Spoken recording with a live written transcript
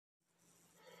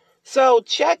So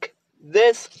check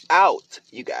this out,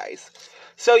 you guys.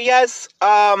 So yes,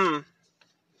 I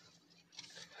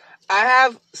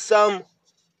have some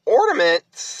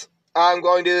ornaments I'm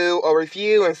going to do a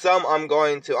review, and some I'm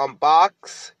going to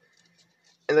unbox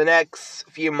in the next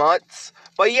few months.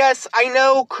 But yes, I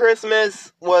know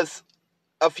Christmas was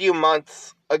a few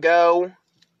months ago,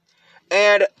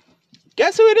 and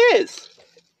guess who it is?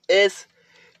 It's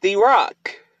The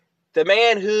Rock, the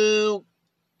man who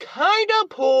kind of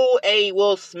pulled a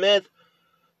Will Smith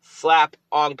slap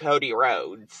on Cody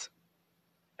Rhodes,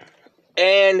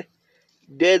 and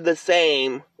did the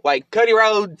same, like Cody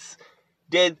Rhodes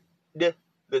did the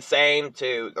same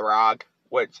to The Rock,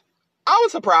 which I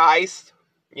was surprised,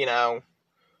 can't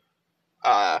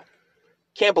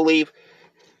believe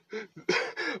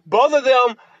both of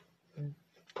them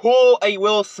pull a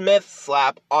Will Smith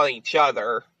slap on each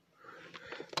other.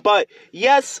 But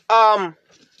yes,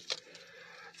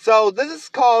 so this is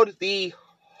called the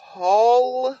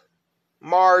Hallmark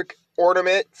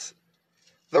Ornaments,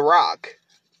 The Rock.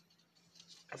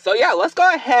 So yeah, let's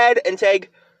go ahead and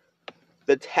take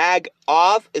the tag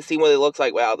off and see what it looks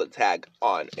like without the tag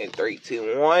on in 3,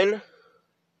 2, 1.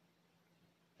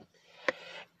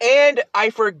 And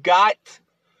I forgot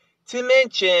to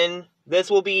mention, this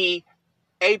will be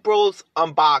April's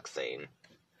unboxing.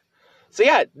 So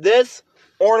yeah, this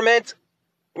ornament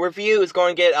review is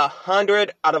going to get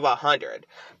 100 out of 100.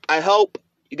 I hope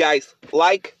you guys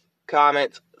like,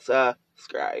 comment,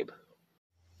 subscribe.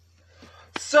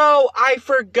 So I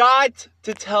forgot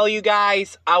to tell you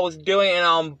guys I was doing an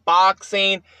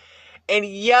unboxing, and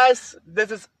yes,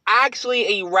 this is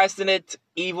actually a Resident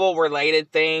Evil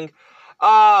related thing,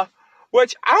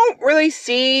 which I don't really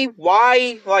see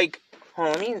why, hold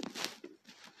on,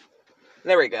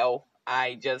 there we go,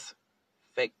 I just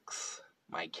fix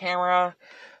my camera.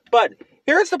 But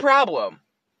here's the problem,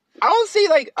 I don't see,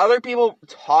 other people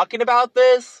talking about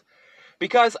this,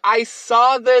 because I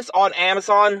saw this on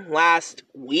Amazon last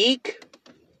week.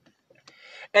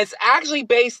 And it's actually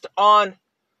based on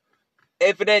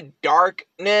Infinite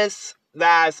Darkness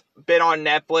that's been on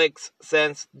Netflix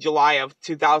since July of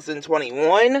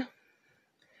 2021.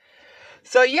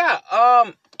 So yeah,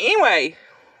 anyway,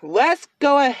 let's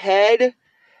go ahead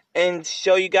and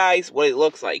show you guys what it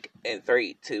looks like in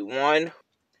 3, 2, 1.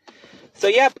 So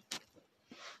yep,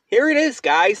 here it is,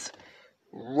 guys.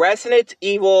 Resident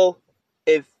Evil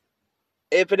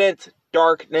Infinite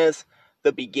Darkness,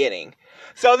 the beginning.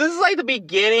 So this is like the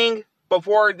beginning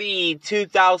before the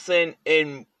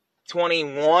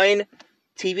 2021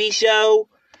 TV show.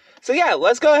 So yeah,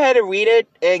 let's go ahead and read it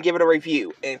and give it a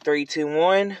review in 3, 2,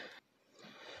 1.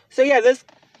 So yeah, this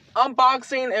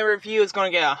unboxing and review is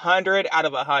going to get 100 out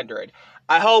of 100.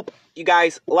 I hope you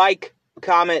guys like,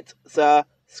 comment,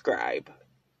 subscribe.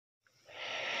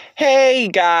 Hey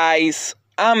guys,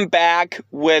 I'm back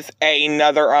with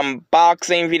another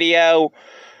unboxing video.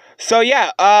 So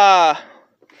yeah,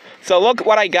 so look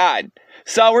what I got.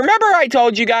 So remember I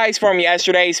told you guys from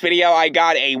yesterday's video I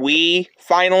got a Wii,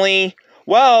 finally?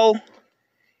 Well,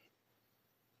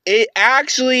 it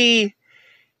actually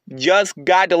just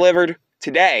got delivered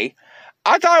today.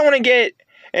 I thought I want to get it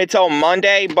until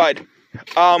Monday, but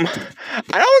I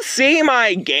don't see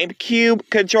my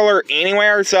GameCube controller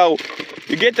anywhere, so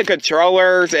you get the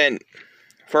controllers and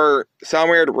for some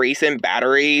weird reason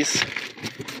batteries.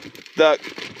 The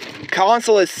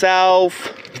console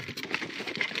itself,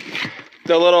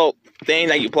 the little thing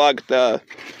that you plug the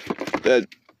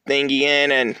thingy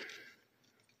in, and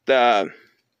I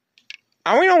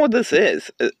don't know what this is.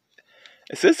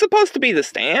 Is this supposed to be the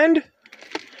stand?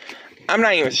 I'm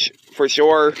not even for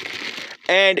sure.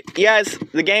 And yes,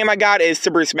 the game I got is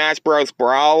Super Smash Bros.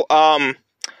 Brawl.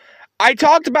 I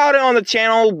talked about it on the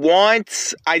channel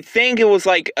once. I think it was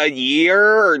like a year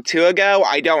or 2 ago.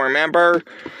 I don't remember.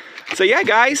 So yeah,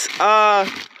 guys. Oh,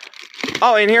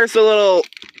 and here's the little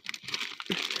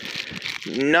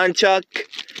nunchuck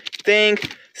thing.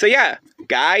 So yeah,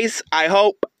 guys, I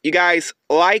hope you guys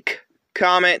like,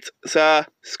 comment,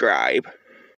 subscribe.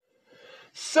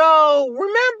 So,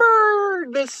 remember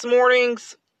this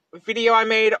morning's video I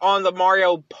made on the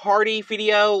Mario Party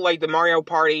video? Like the Mario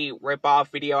Party ripoff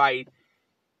video I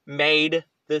made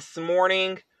this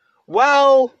morning?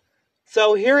 Well,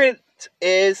 so here it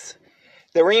is.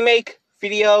 The remake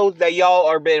video that y'all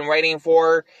are been waiting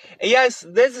for. And yes,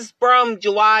 this is from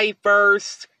July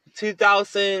 1st,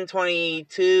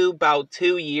 2022, about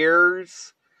 2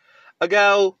 years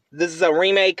ago. This is a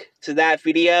remake to that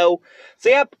video. So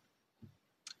yep,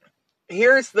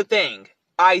 here's the thing.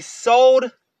 I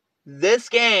sold this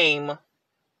game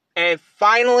and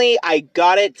finally I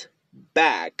got it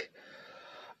back.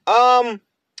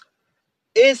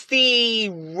 is the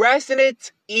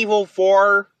Resident Evil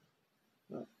 4,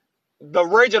 the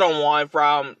original one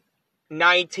from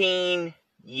 19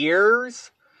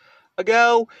 years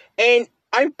ago, and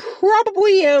I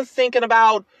probably am thinking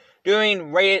about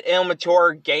doing rated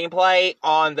immature gameplay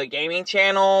on the gaming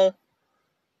channel,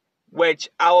 which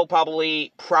I will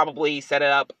probably set it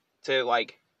up to,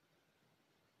 like,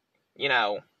 you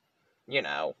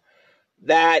know,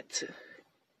 that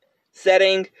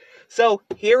setting. So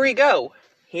here we go.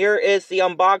 Here is the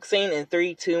unboxing in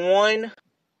 3, 2, 1.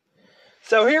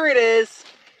 So here it is.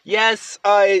 Yes,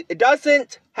 it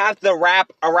doesn't have the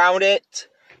wrap around it,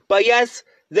 but yes,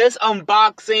 this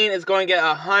unboxing is going to get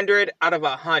 100 out of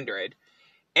 100.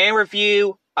 And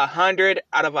review 100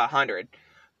 out of 100.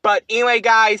 But anyway,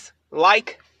 guys,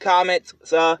 like, comment,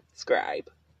 subscribe.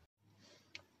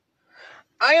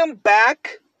 I am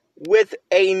back with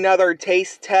another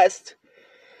taste test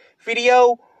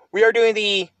video. We are doing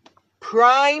the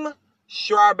Prime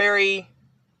Strawberry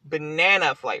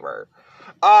Banana flavor.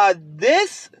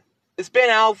 This has been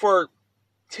out for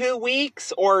 2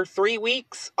 weeks or 3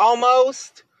 weeks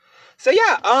almost. So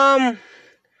yeah, I'm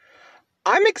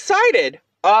excited.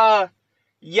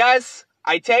 Yes,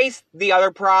 I taste the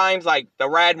other primes, like the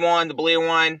red one, the blue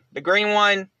one, the green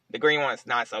one. The green one is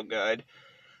not so good.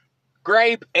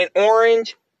 Grape and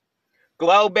orange,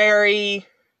 glowberry,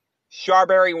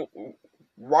 strawberry,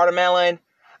 watermelon.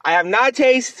 I have not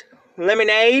tasted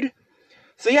lemonade.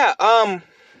 So yeah,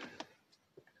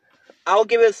 I'll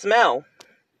give it a smell.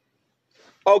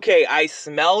 Okay, I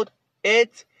smelled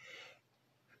it.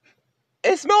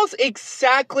 It smells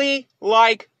exactly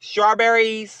like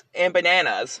strawberries and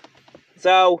bananas.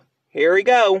 So, here we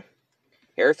go.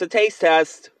 Here's the taste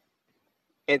test.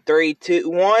 In 3,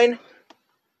 2, 1.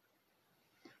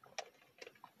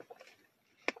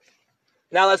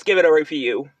 Now let's give it a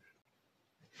review.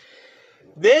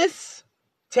 This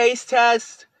taste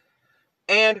test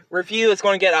and review is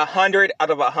going to get 100 out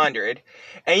of 100.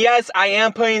 And yes, I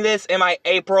am putting this in my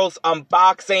April's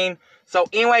unboxing. So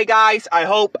anyway, guys, I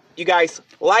hope you guys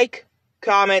like,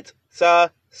 comment,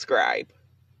 subscribe.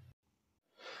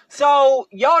 So,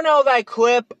 y'all know that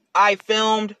clip I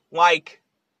filmed, like,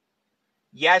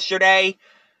 yesterday?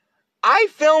 I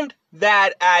filmed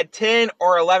that at 10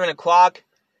 or 11 o'clock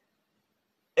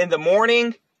in the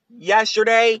morning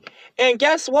yesterday. And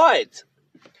guess what?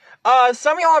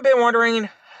 Some of y'all have been wondering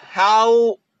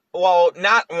how, well,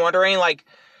 not wondering, like,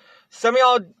 some of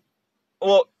y'all,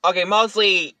 well, okay,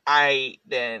 mostly I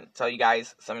didn't tell you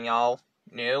guys, some of y'all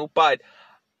knew, but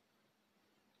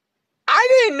I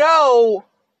didn't know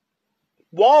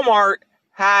Walmart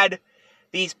had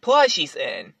these plushies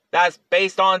in. That's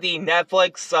based on the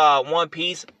Netflix One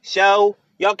Piece show.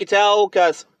 Y'all can tell,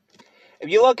 because if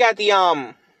you look at the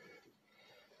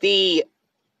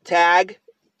tag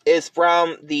is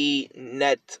from the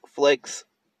Netflix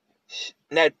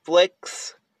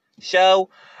show.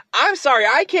 I'm sorry,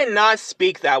 I cannot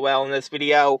speak that well in this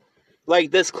video,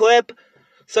 like this clip.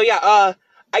 So yeah,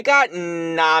 I got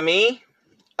Nami.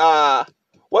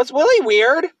 What's really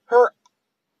weird,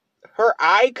 her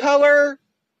eye color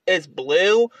is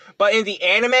blue, but in the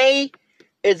anime,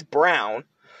 it's brown.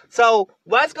 So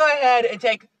let's go ahead and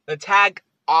take the tag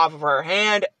off of her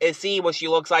hand and see what she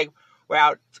looks like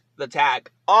without the tag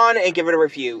on, and give it a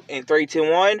review in 3,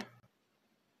 2, 1.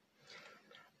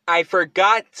 I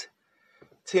forgot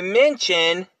to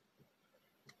mention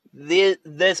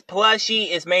this plushie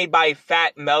is made by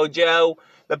Fat Mojo,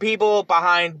 the people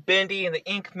behind Bendy and the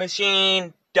Ink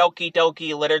Machine, Doki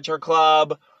Doki Literature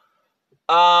Club,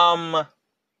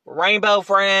 Rainbow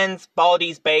Friends,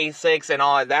 Baldi's Basics, and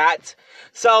all of that.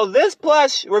 So this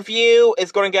plush review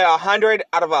is going to get 100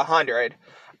 out of 100.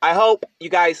 I hope you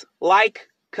guys like,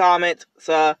 comment,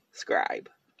 subscribe.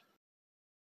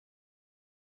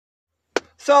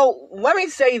 So, let me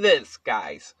say this,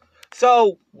 guys.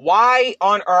 So, why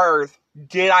on earth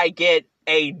did I get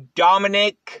a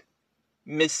Dominic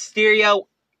Mysterio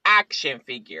action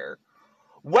figure?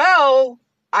 Well,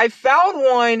 I found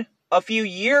one a few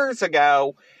years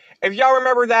ago. If y'all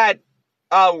remember that,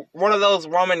 one of those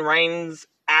Roman Reigns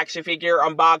action figure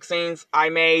unboxings I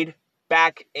made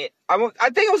back in, I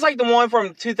think it was like the one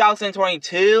from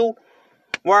 2022,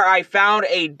 where I found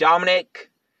a Dominic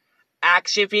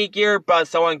action figure, but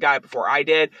someone got it before I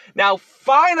did. Now,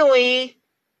 finally,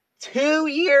 2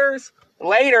 years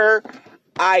later,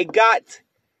 I got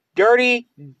Dirty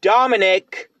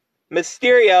Dominic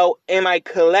Mysterio in my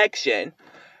collection.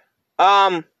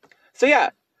 So yeah,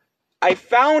 I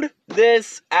found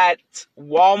this at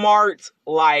Walmart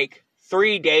like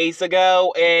 3 days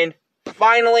ago, and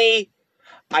finally,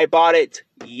 I bought it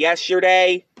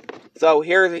yesterday. So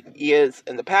here he is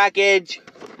in the package.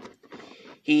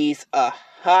 He's a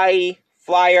high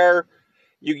flyer.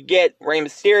 You can get Rey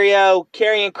Mysterio,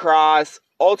 Karrion Kross,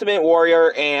 Ultimate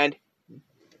Warrior, and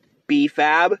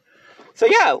B-Fab. So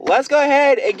yeah, let's go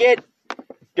ahead and get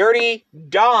Dirty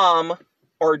Dom,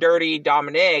 or Dirty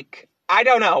Dominic. I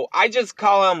don't know. I just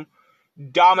call him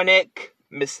Dominic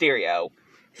Mysterio.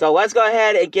 So let's go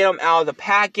ahead and get him out of the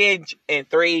package in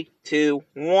 3, 2,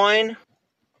 1.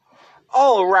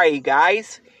 Alright,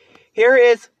 guys. Here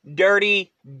is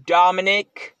Dirty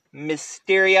Dominic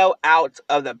Mysterio out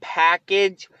of the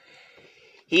package.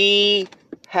 He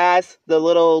has the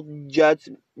little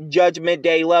Judgment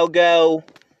Day logo,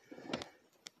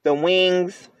 the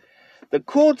wings, the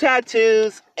cool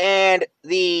tattoos, and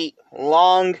the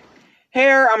long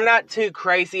hair I'm not too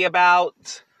crazy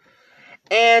about.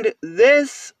 And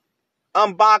this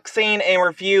unboxing and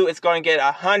review is going to get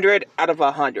 100 out of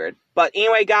 100. But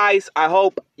anyway, guys, I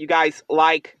hope you guys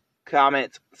like,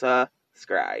 comment,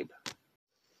 subscribe.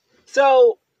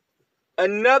 So,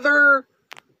 another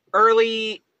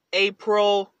early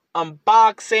April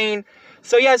unboxing.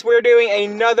 So yes, we're doing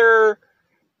another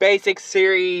Basic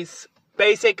Series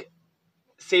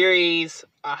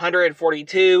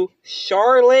 142,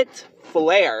 Charlotte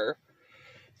Flair,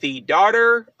 the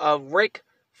daughter of Ric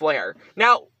Flair.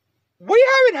 Now, we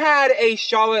haven't had a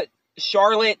Charlotte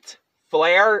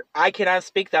Flair, I cannot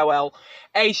speak that well,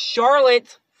 a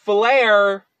Charlotte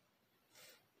Flair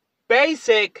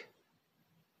basic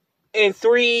in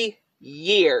 3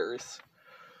 years.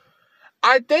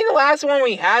 I think the last one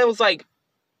we had was like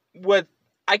with,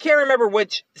 I can't remember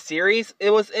which series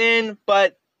it was in,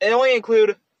 but it only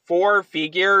included 4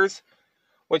 figures,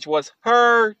 which was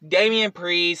her, Damian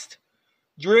Priest,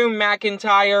 Drew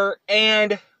McIntyre,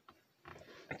 and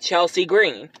Chelsea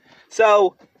Green.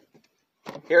 So,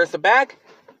 here's the back.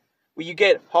 You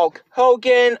get Hulk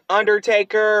Hogan,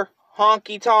 Undertaker,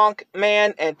 Honky Tonk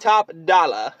Man, and Top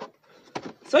Dollar.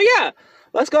 So yeah,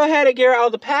 let's go ahead and get her out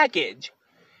of the package.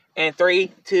 And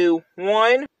 3, 2,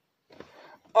 1.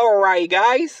 Alright,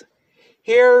 guys.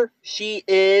 Here she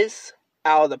is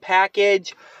out of the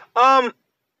package.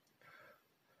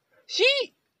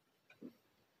 She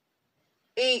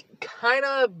kind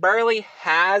of barely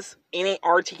has any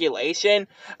articulation.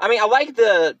 I mean, I like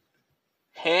the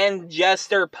hand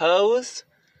gesture pose,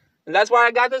 and that's why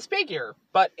I got this figure.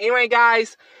 But anyway,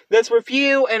 guys, this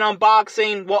review and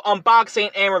unboxing, well,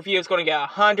 unboxing and review is going to get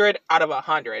 100 out of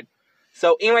 100.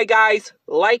 So anyway, guys,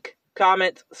 like,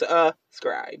 comment,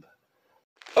 subscribe.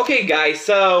 Okay, guys,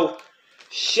 so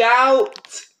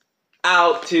shout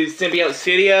out to Symbiote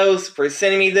Studios for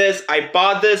sending me this. I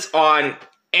bought this on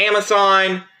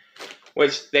Amazon,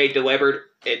 which they delivered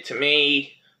it to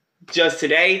me just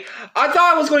today. I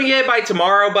thought I was going to get it by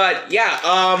tomorrow, but yeah,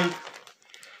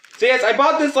 so yes, I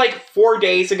bought this like 4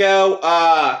 days ago.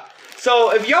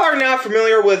 So if y'all are not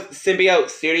familiar with Symbiote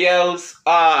Studios,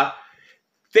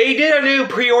 they did a new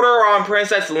pre-order on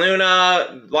Princess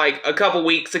Luna like a couple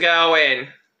weeks ago, and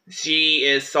she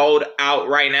is sold out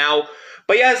right now.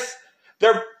 But yes,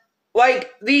 they're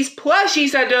like these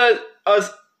plushies that do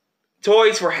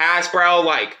toys for Hasbro,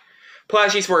 like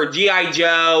plushies for G.I.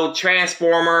 Joe,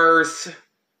 Transformers,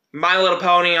 My Little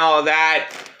Pony, all of that.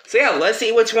 So yeah, let's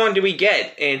see which one do we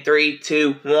get in 3,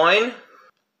 2, 1.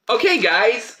 Okay,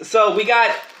 guys, so we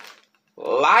got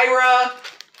Lyra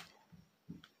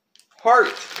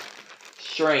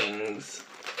Heartstrings.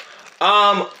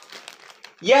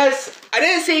 Yes, I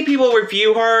didn't see people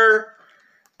review her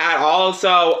at all,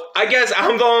 so I guess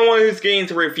I'm the only one who's getting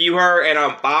to review her and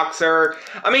unbox her.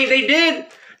 I mean, they did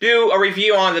do a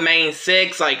review on the main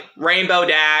 6, like Rainbow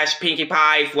Dash, Pinkie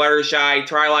Pie, Fluttershy,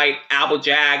 Twilight,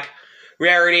 Applejack,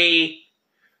 Rarity,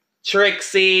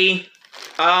 Trixie.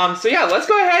 So yeah, let's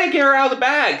go ahead and get her out of the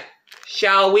bag,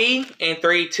 shall we? In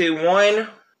 3, 2, 1.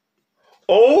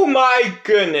 Oh my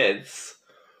goodness.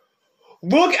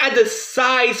 Look at the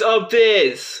size of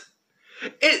this.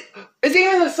 It's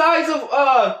even the size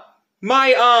of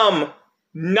my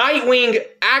Nightwing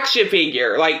action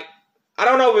figure. Like, I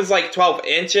don't know if it's like 12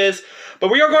 inches, but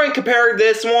we are going to compare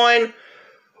this one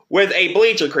with a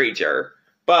Bleacher Creature.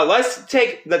 But let's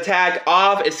take the tag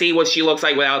off and see what she looks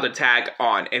like without the tag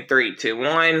on. In 3, 2,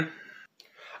 1.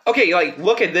 Okay, like,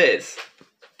 look at this.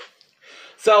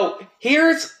 So,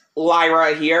 here's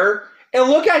Lyra here. And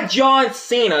look at John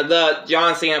Cena, the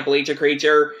John Cena Bleacher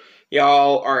Creature.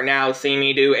 Y'all are now seeing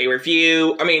me do a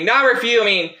review. I mean, not review, I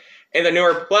mean, in the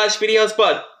newer plush videos,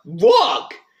 but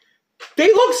look! They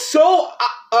look so,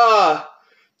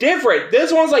 different.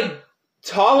 This one's, like,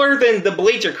 taller than the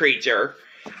Bleacher Creature.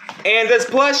 And this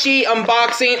plushie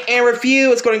unboxing and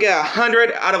review is going to get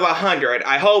 100 out of 100.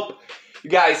 I hope You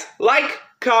guys like,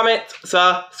 comment,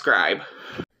 subscribe.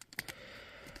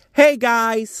 Hey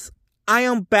guys, I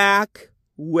am back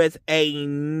with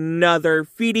another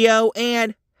video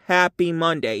and happy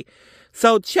Monday.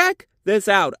 So check this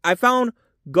out. I found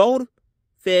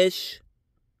goldfish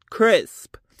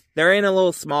crisp. They're in a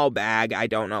little small bag. I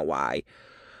don't know why.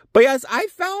 But yes, I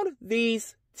found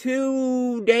these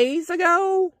 2 days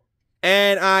ago.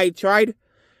 And I tried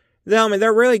them and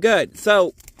they're really good.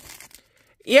 So,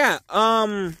 yeah,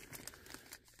 I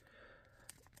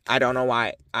don't know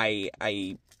why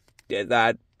I did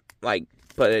that. Like,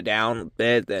 put it down a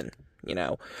bit, then, you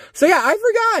know. So yeah, I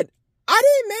forgot. I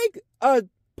didn't make a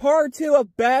part 2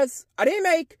 of best. I didn't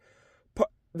make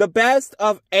the best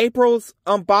of April's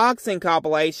unboxing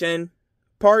compilation,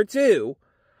 part 2.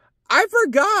 I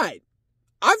forgot.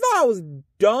 I thought I was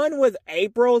done with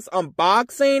April's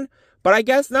unboxing, but I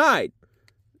guess not.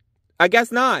 I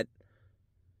guess not.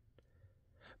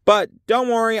 But don't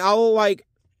worry, I'll like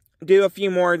do a few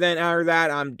more, then after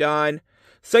that I'm done.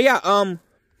 So yeah,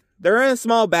 they're in a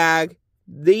small bag.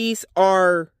 These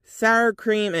are sour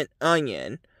cream and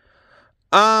onion.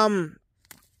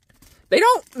 They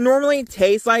don't normally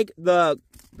taste like the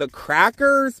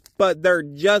crackers, but they're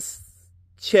just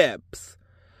chips.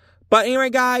 But anyway,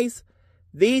 guys,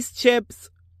 these chips,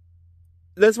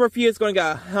 this review is going to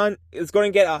get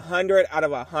 100 out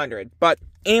of 100. But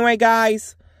anyway,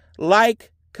 guys,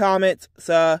 like, comment,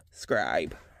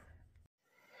 subscribe.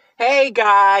 Hey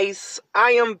guys,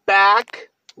 I am back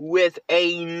with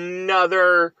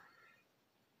another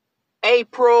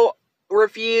April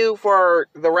review for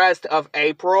the rest of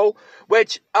April,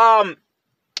 which, if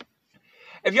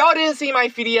y'all didn't see my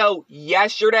video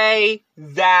yesterday,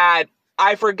 that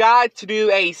I forgot to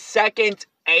do a second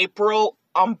April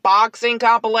unboxing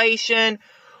compilation,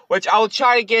 which I'll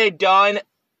try to get it done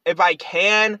if I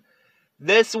can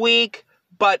this week.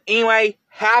 But anyway,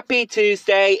 happy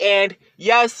Tuesday, and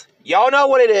yes, y'all know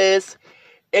what it is.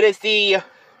 It is the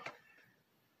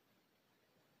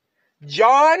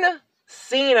John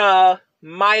Cena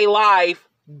My Life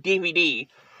DVD.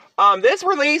 This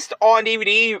released on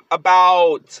DVD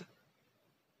about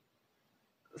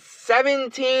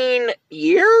 17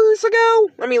 years ago?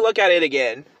 Let me look at it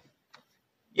again.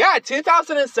 Yeah,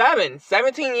 2007.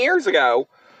 17 years ago.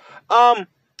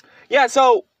 Yeah,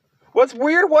 so what's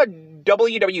weird what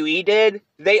WWE did,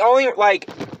 they only, like,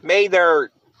 made their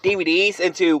DVDs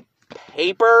into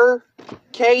paper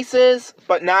cases,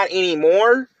 but not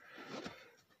anymore.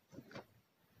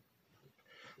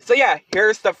 So yeah,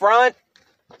 here's the front,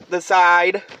 the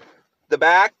side, the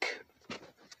back.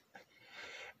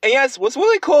 And yes, what's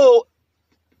really cool,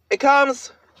 it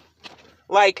comes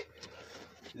like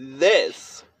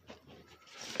this.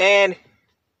 And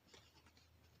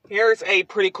here's a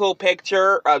pretty cool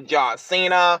picture of John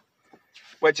Cena,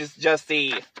 which is just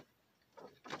the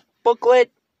booklet.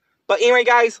 But anyway,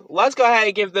 guys, let's go ahead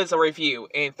and give this a review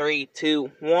in 3,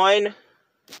 2, 1.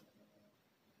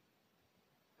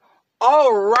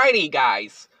 Alrighty,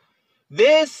 guys.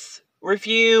 This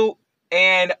review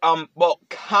and, well,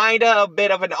 kinda a bit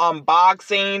of an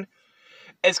unboxing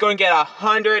is going to get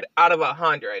 100 out of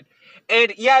 100.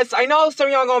 And yes, I know some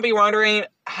of y'all are going to be wondering,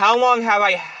 how long have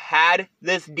I had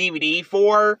this DVD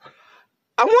for?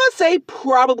 I want to say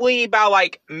probably about,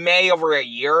 like, May over a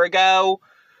year ago.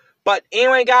 But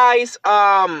anyway, guys,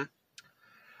 like,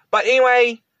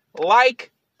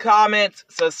 comment,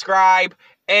 subscribe,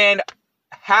 and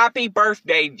happy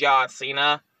birthday, John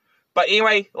Cena. But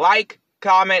anyway, like,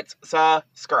 comment,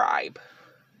 subscribe.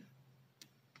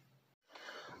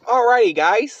 Alrighty,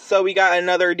 guys, so we got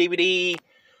another DVD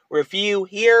review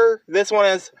here. This one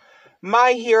is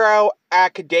My Hero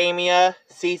Academia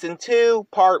Season 2,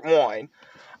 Part 1.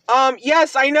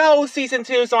 Yes, I know Season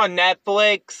 2 is on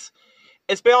Netflix.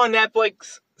 It's been on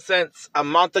Netflix since a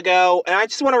month ago, and I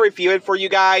just want to review it for you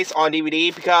guys on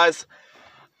DVD because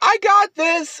I got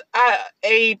this at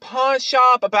a pawn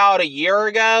shop about a year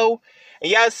ago. And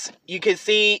yes, you can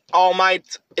see All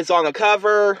Might is on the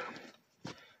cover,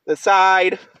 the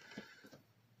side,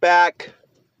 back,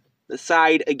 the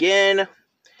side again,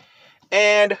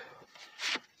 and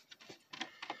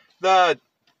the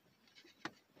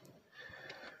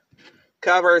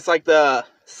cover is like the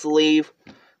sleeve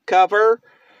cover,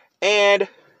 and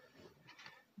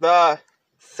the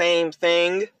same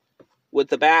thing with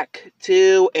the back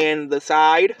too, and the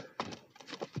side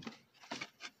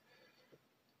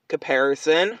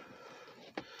comparison.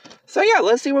 So yeah,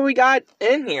 let's see what we got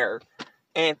in here.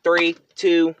 And 3,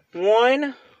 2,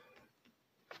 1.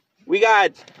 We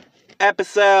got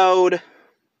episode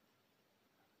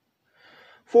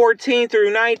 14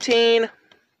 through 19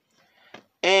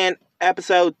 and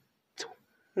episode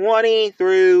 20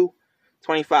 through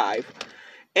 25.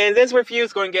 And this review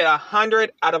is going to get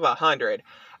 100 out of 100.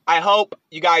 I hope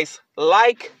you guys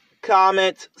like,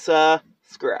 comment,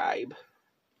 subscribe.